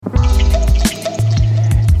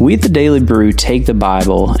We at the Daily Brew take the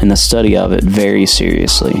Bible and the study of it very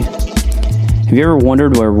seriously. Have you ever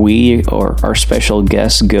wondered where we or our special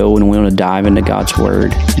guests go when we want to dive into God's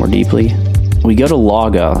Word more deeply? We go to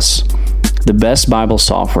Logos, the best Bible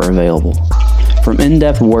software available. From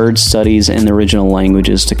in-depth word studies in the original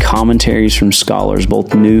languages to commentaries from scholars,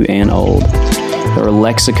 both new and old. There are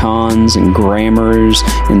lexicons and grammars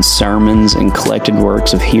and sermons and collected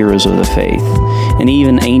works of heroes of the faith, and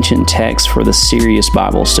even ancient texts for the serious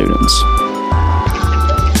Bible students.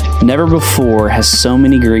 Never before has so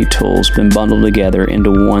many great tools been bundled together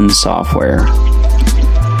into one software.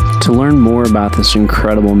 To learn more about this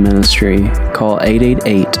incredible ministry, call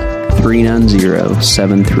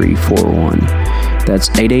 888-390-7341. That's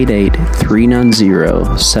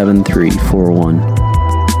 888-390-7341.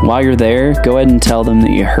 While you're there, go ahead and tell them that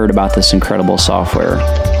you heard about this incredible software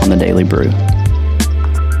on the Daily Brew.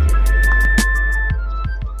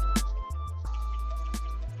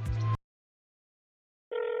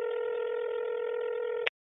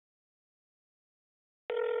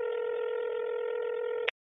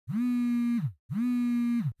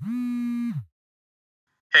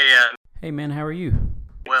 Hey, Hey man, how are you?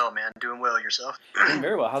 well, man, doing well yourself? Doing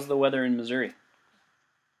very well. How's the weather in Missouri?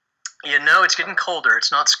 You know, it's getting colder.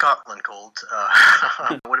 It's not Scotland cold.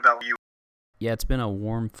 What about you? Yeah, it's been a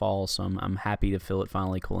warm fall, so I'm happy to feel it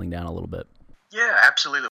finally cooling down a little bit. Yeah,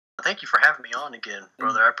 absolutely. Thank you for having me on again,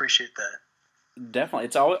 brother. I appreciate that. Definitely.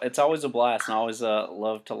 It's always a blast, and I always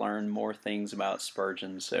love to learn more things about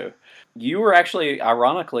Spurgeon. So you were actually,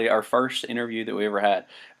 ironically, our first interview that we ever had.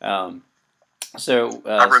 I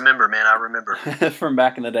remember, man. I remember. From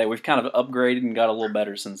back in the day. We've kind of upgraded and got a little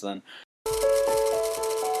better since then.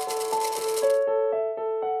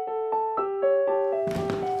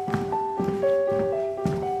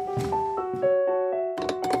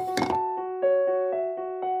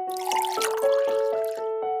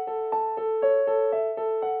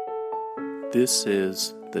 This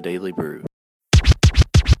is the Daily Brew.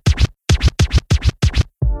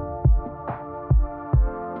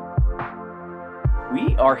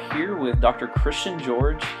 We are here with Dr. Christian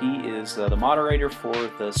George. He is the moderator for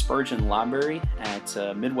the Spurgeon Library at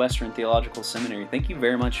Midwestern Theological Seminary. Thank you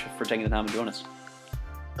very much for taking the time to join us.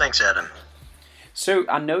 Thanks, Adam. So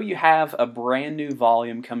I know you have a brand new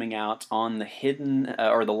volume coming out on the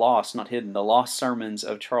the lost sermons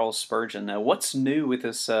of Charles Spurgeon. What's new with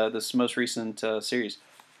this most recent series?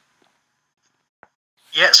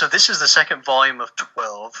 Yeah, so this is the second volume of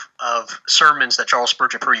 12 of sermons that Charles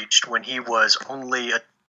Spurgeon preached when he was only a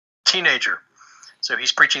teenager. So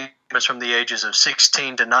he's preaching from the ages of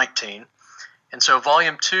 16 to 19. And so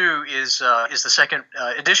volume 2 is the second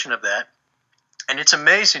edition of that. And it's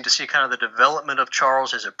amazing to see kind of the development of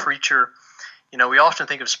Charles as a preacher. You know, we often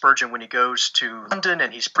think of Spurgeon when he goes to London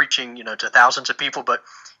and he's preaching, to thousands of people. But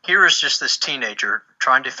here is just this teenager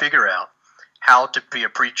trying to figure out how to be a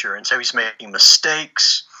preacher. And so he's making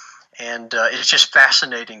mistakes. And it's just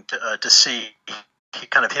fascinating to see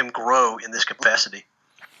kind of him grow in this capacity.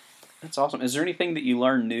 That's awesome. Is there anything that you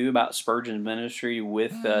learned new about Spurgeon's ministry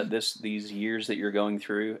with these years that you're going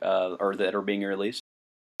through or that are being released?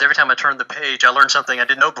 Every time I turn the page, I learn something I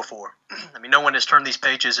didn't know before. I mean, no one has turned these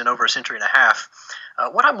pages in over a century and a half.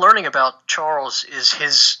 What I'm learning about Charles is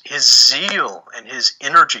his zeal and his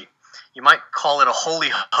energy. You might call it a holy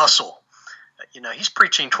hustle. He's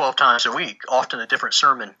preaching 12 times a week, often a different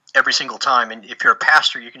sermon every single time. And if you're a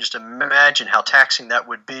pastor, you can just imagine how taxing that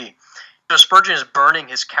would be. So Spurgeon is burning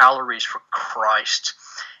his calories for Christ.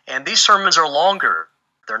 And these sermons are longer.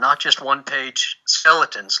 They're not just one-page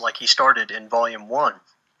skeletons like he started in Volume 1.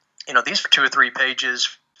 These are 2 or 3 pages,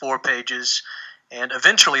 4 pages, and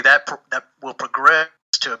eventually that will progress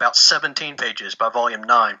to about 17 pages by Volume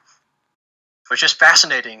 9. It's just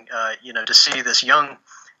fascinating, to see this young,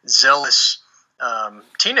 zealous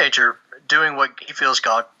teenager doing what he feels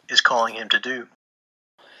God is calling him to do.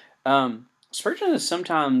 Spurgeon is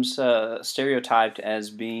sometimes stereotyped as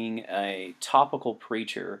being a topical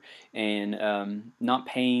preacher and not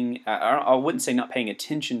paying, I wouldn't say not paying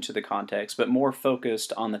attention to the context, but more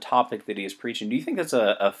focused on the topic that he is preaching. Do you think that's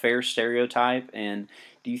a fair stereotype? And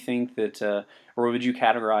do you think that, or would you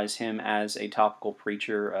categorize him as a topical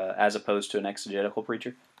preacher as opposed to an exegetical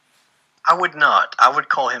preacher? I would not. I would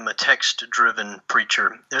call him a text-driven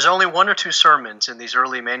preacher. There's only 1 or 2 sermons in these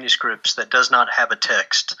early manuscripts that does not have a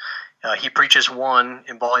text. He preaches one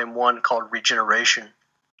in Volume 1 called Regeneration,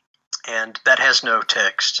 and that has no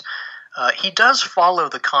text. He does follow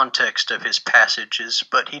the context of his passages,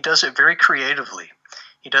 but he does it very creatively.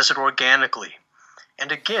 He does it organically.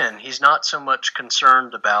 And again, he's not so much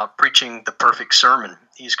concerned about preaching the perfect sermon.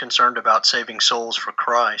 He's concerned about saving souls for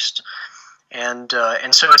Christ. And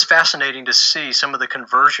so it's fascinating to see some of the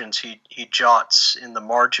conversions he jots in the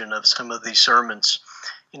margin of some of these sermons.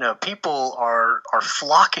 People are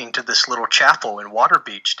flocking to this little chapel in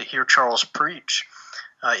Waterbeach to hear Charles preach.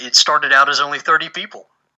 It started out as only 30 people,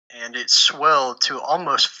 and it swelled to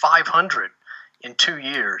almost 500 in 2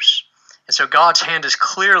 years. And so God's hand is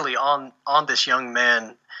clearly on this young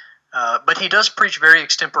man, but he does preach very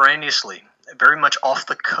extemporaneously, very much off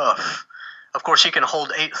the cuff. Of course, he can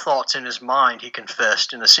hold 8 thoughts in his mind, he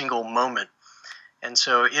confessed, in a single moment. And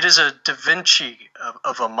so it is a Da Vinci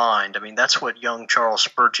of a mind. I mean, that's what young Charles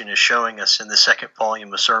Spurgeon is showing us in the second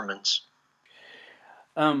volume of sermons.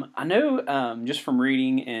 I know just from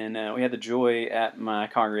reading, and we had the joy at my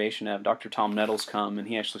congregation to have Dr. Tom Nettles come, and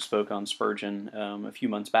he actually spoke on Spurgeon a few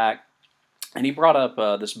months back. And he brought up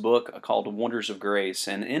this book called Wonders of Grace,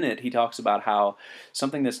 and in it he talks about how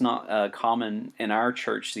something that's not common in our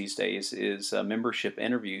church these days is membership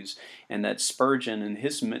interviews, and that Spurgeon and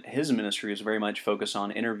his ministry is very much focused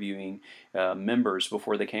on interviewing members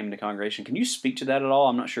before they came into congregation. Can you speak to that at all?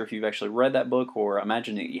 I'm not sure if you've actually read that book, or I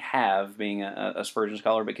imagine that you have, being a Spurgeon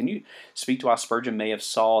scholar, but can you speak to why Spurgeon may have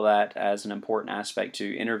saw that as an important aspect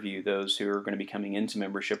to interview those who are going to be coming into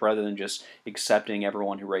membership rather than just accepting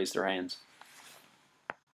everyone who raised their hands?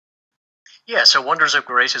 Yeah, so Wonders of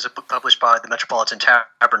Grace is a book published by the Metropolitan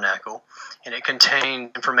Tabernacle, and it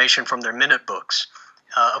contained information from their minute books.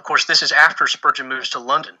 Of course, this is after Spurgeon moves to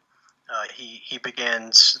London. He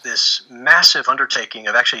begins this massive undertaking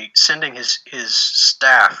of actually sending his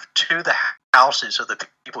staff to the houses of the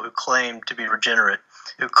people who claimed to be regenerate,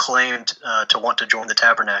 who claimed to want to join the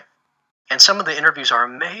tabernacle. And some of the interviews are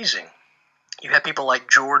amazing. You have people like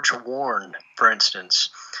George Warren, for instance,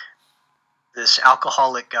 this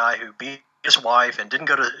alcoholic guy who beat his wife and didn't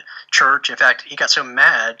go to church. In fact, he got so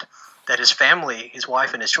mad that his family, his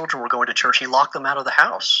wife and his children were going to church, he locked them out of the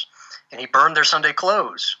house and he burned their Sunday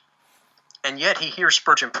clothes. And yet he hears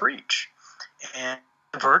Spurgeon preach and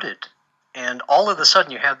converted. And all of a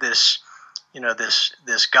sudden you have this,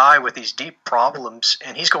 this guy with these deep problems,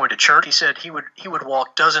 and he's going to church. He said he would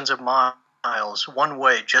walk dozens of miles one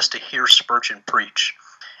way just to hear Spurgeon preach.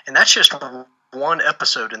 And that's just one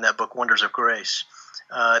episode in that book, Wonders of Grace.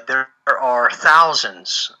 There are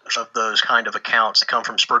thousands of those kind of accounts that come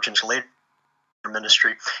from Spurgeon's later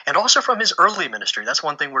ministry and also from his early ministry. That's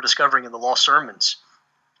one thing we're discovering in the Lost Sermons.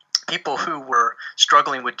 People who were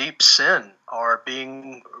struggling with deep sin are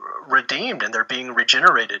being redeemed and they're being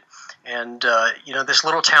regenerated. And, this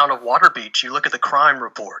little town of Waterbeach, you look at the crime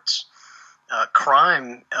reports.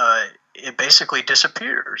 Crime, it basically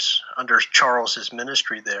disappears under Charles's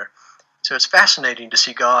ministry there. So it's fascinating to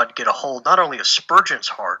see God get a hold not only of Spurgeon's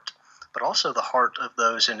heart, but also the heart of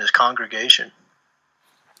those in his congregation.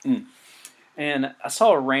 And I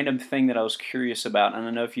saw a random thing that I was curious about, and I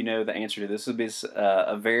don't know if you know the answer to this. This would be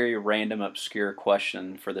a very random, obscure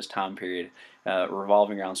question for this time period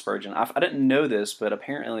revolving around Spurgeon. I didn't know this, but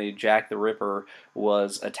apparently Jack the Ripper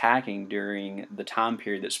was attacking during the time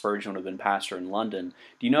period that Spurgeon would have been pastor in London.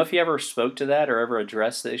 Do you know if he ever spoke to that or ever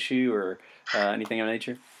addressed the issue or anything of that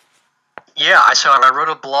nature? Yeah, I wrote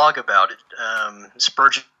a blog about it,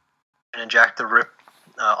 Spurgeon and Jack the Ripper,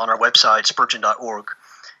 on our website, spurgeon.org.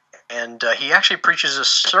 And he actually preaches a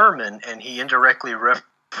sermon, and he indirectly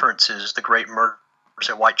references the great murders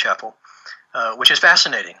at Whitechapel, which is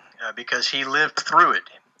fascinating because he lived through it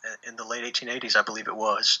in the late 1880s, I believe it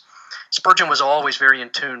was. Spurgeon was always very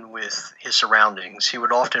in tune with his surroundings. He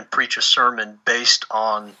would often preach a sermon based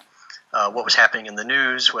on what was happening in the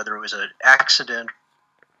news, whether it was an accident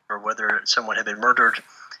or whether someone had been murdered.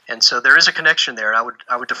 And so there is a connection there. I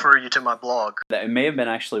would defer you to my blog. It may have been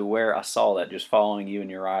actually where I saw that, just following you and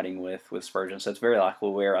your writing with Spurgeon. So it's very likely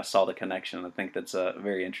where I saw the connection. I think that's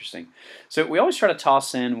very interesting. So we always try to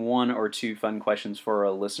toss in one or two fun questions for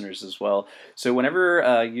our listeners as well. So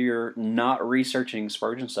whenever you're not researching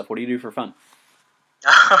Spurgeon stuff, what do you do for fun?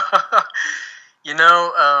 I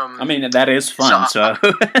mean, that is fun. So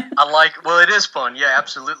it is fun. Yeah,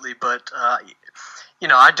 absolutely. But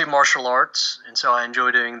I do martial arts, and so I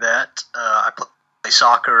enjoy doing that. I play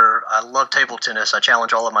soccer. I love table tennis. I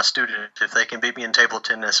challenge all of my students. If they can beat me in table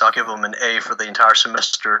tennis, I'll give them an A for the entire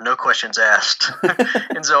semester, no questions asked.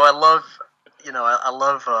 And so I love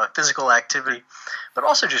physical activity, but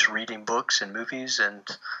also just reading books and movies and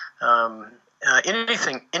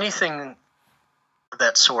anything of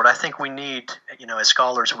that sort. I think we need, as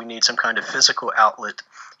scholars, we need some kind of physical outlet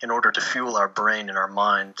in order to fuel our brain and our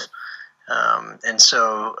mind.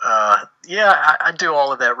 I do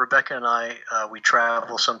all of that. Rebecca and I, we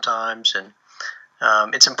travel sometimes, and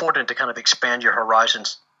it's important to kind of expand your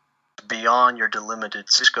horizons beyond your delimited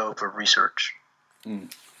scope of research.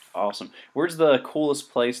 Awesome. Where's the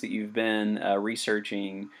coolest place that you've been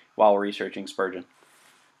researching while researching Spurgeon?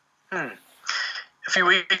 A few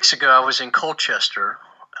weeks ago, I was in Colchester,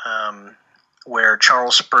 where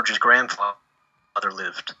Charles Spurgeon's grandfather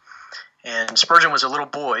lived. And Spurgeon was a little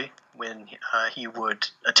boy when he would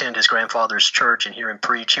attend his grandfather's church and hear him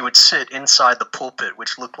preach. He would sit inside the pulpit,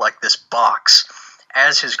 which looked like this box,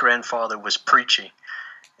 as his grandfather was preaching.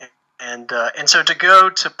 And so to go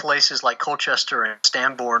to places like Colchester and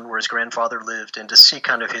Stambourne, where his grandfather lived, and to see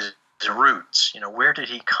kind of his roots, where did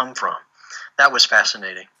he come from? That was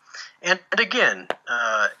fascinating. And again,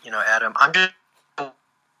 Adam, I'm just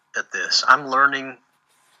at this. I'm learning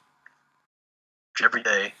every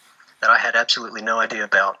day that I had absolutely no idea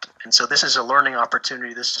about. And so this is a learning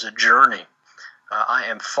opportunity. This is a journey. I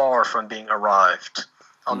am far from being arrived.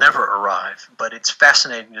 I'll never arrive, but it's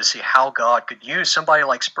fascinating to see how God could use somebody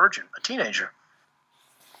like Spurgeon, a teenager,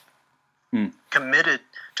 committed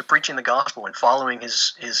to preaching the gospel and following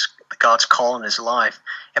his God's call in his life.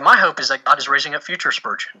 And my hope is that God is raising up future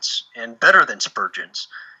Spurgeons and better than Spurgeons,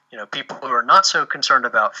 people who are not so concerned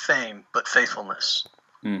about fame, but faithfulness.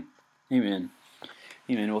 Amen.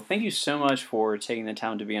 Amen. Well, thank you so much for taking the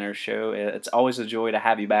time to be on our show. It's always a joy to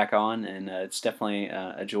have you back on, and it's definitely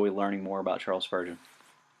a joy learning more about Charles Spurgeon.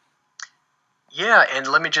 Yeah, and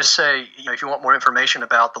let me just say, if you want more information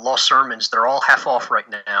about the Lost Sermons, they're all half off right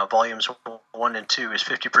now. Volumes 1 and 2 is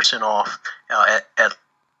 50% off at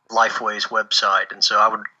Lifeway's website. And so I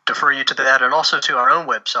would defer you to that, and also to our own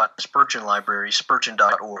website, Spurgeon Library,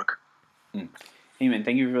 spurgeon.org. Amen.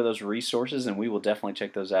 Thank you for those resources, and we will definitely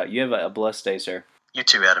check those out. You have a blessed day, sir. You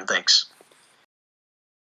too, Adam. Thanks.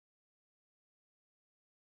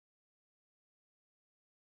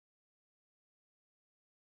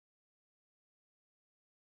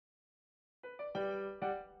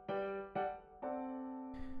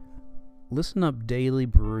 Listen up, Daily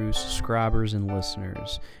Brew subscribers and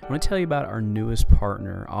listeners. I want to tell you about our newest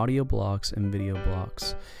partner, Audio Blocks and Video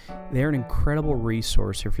Blocks. They're an incredible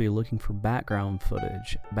resource if you're looking for background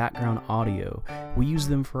footage, background audio. We use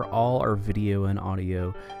them for all our video and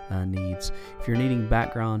audio needs. If you're needing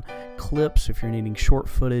background clips, if you're needing short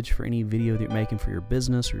footage for any video that you're making for your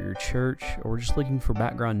business or your church, or just looking for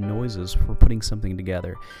background noises for putting something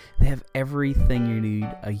together, they have everything you need,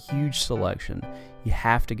 a huge selection. You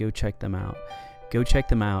have to go check them out. Go check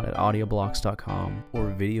them out at audioblocks.com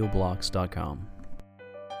or videoblocks.com.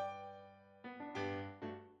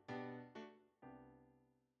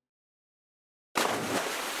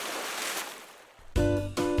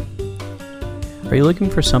 Are you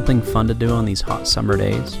looking for something fun to do on these hot summer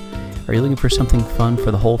days? Are you looking for something fun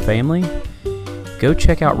for the whole family? Go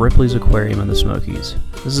check out Ripley's Aquarium in the Smokies.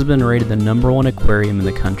 This has been rated the #1 aquarium in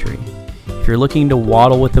the country. If you're looking to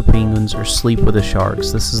waddle with the penguins or sleep with the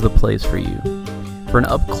sharks, this is the place for you. For an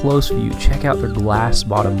up-close view, check out their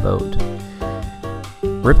glass-bottom boat.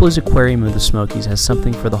 Ripley's Aquarium of the Smokies has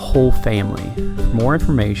something for the whole family. For more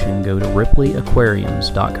information, go to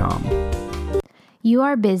ripley.aquariums.com. You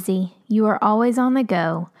are busy. You are always on the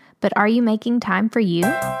go. But are you making time for you?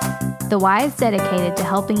 The Y is dedicated to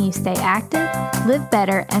helping you stay active, live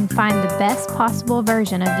better, and find the best possible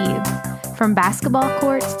version of you. From basketball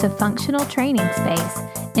courts to functional training space,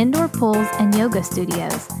 indoor pools, and yoga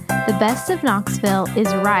studios, the best of Knoxville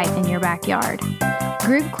is right in your backyard.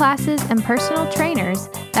 Group classes and personal trainers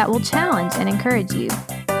that will challenge and encourage you.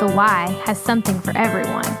 The Y has something for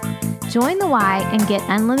everyone. Join the Y and get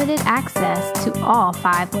unlimited access to all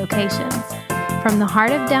 5 locations. From the heart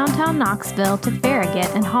of downtown Knoxville to Farragut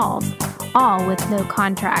and Halls, all with no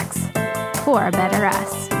contracts. For a better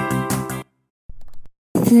us.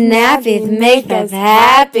 Snappies make us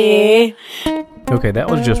happy. Okay, that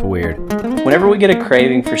was just weird. Whenever we get a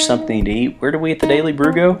craving for something to eat, where do we at the Daily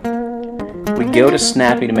Brew go? We go to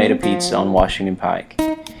Snappy Tomato Pizza on Washington Pike.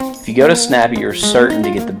 If you go to Snappy, you're certain to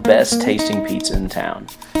get the best tasting pizza in town.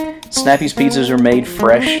 Snappy's pizzas are made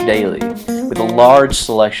fresh daily, with a large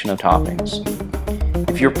selection of toppings.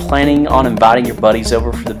 If you're planning on inviting your buddies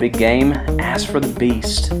over for the big game, ask for the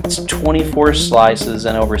Beast. It's 24 slices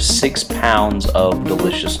and over 6 pounds of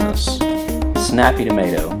deliciousness. Snappy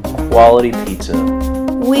Tomato, quality pizza.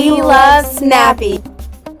 We love Snappy.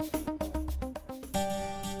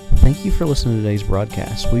 Thank you for listening to today's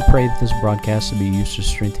broadcast. We pray that this broadcast will be used to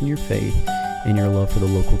strengthen your faith and your love for the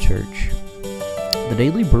local church. The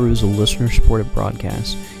Daily Brew is a listener-supported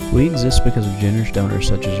broadcast. We exist because of generous donors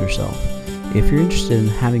such as yourself. If you're interested in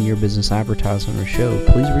having your business advertised on our show,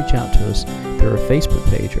 please reach out to us through our Facebook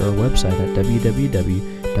page or our website at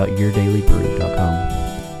www.yourdailybrew.com.